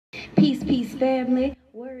Peace, peace, family.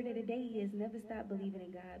 Word of the day is never stop believing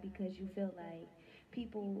in God because you feel like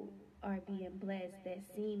people are being blessed that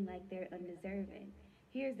seem like they're undeserving.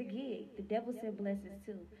 Here's the gig: the devil sent blessings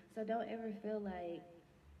too. So don't ever feel like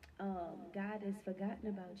God has forgotten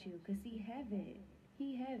about you because He haven't.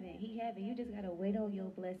 He haven't. He haven't. You just gotta wait on your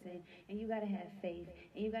blessing, and you gotta have faith,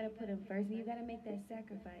 and you gotta put Him first, and you gotta make that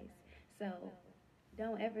sacrifice. So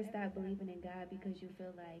don't ever stop believing in God because you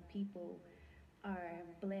feel like people are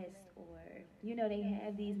blessed, or they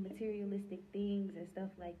have these materialistic things and stuff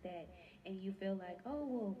like that, and you feel like, oh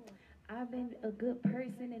well, I've been a good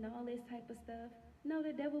person and all this type of stuff. No,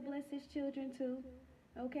 the devil bless his children too.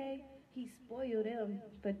 Okay, he spoiled them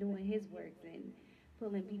for doing his works and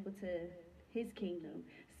pulling people to his kingdom.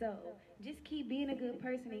 So just keep being a good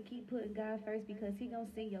person and keep putting God first because He gonna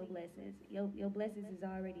send your blessings. Your blessings is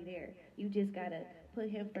already there. You just gotta put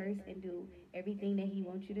Him first and do everything that He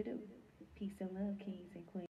wants you to do. Peace and love, kings and queens.